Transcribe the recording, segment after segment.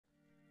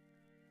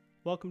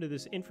Welcome to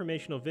this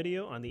informational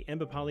video on the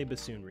AMBIPOLY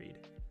Bassoon Reed.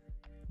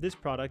 This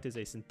product is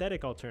a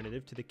synthetic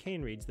alternative to the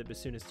cane reeds that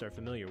bassoonists are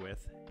familiar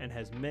with, and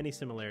has many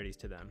similarities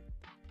to them.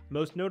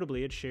 Most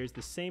notably, it shares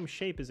the same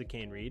shape as a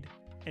cane reed,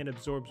 and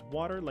absorbs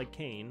water like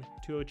cane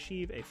to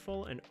achieve a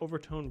full and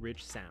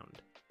overtone-rich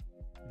sound.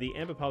 The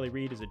AMBIPOLY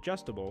reed is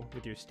adjustable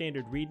with your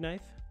standard reed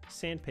knife,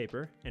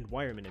 sandpaper, and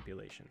wire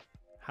manipulation.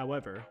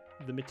 However,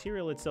 the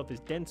material itself is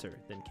denser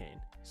than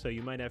cane, so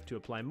you might have to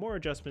apply more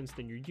adjustments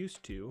than you're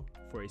used to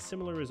for a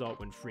similar result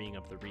when freeing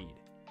up the reed.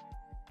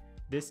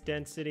 This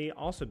density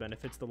also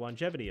benefits the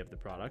longevity of the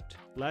product,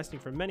 lasting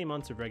for many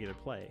months of regular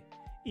play,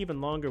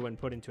 even longer when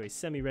put into a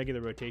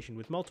semi-regular rotation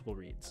with multiple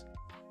reeds.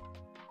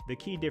 The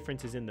key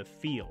difference is in the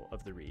feel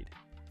of the reed.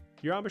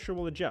 Your embouchure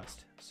will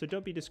adjust, so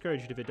don't be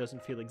discouraged if it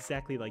doesn't feel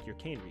exactly like your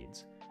cane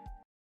reeds.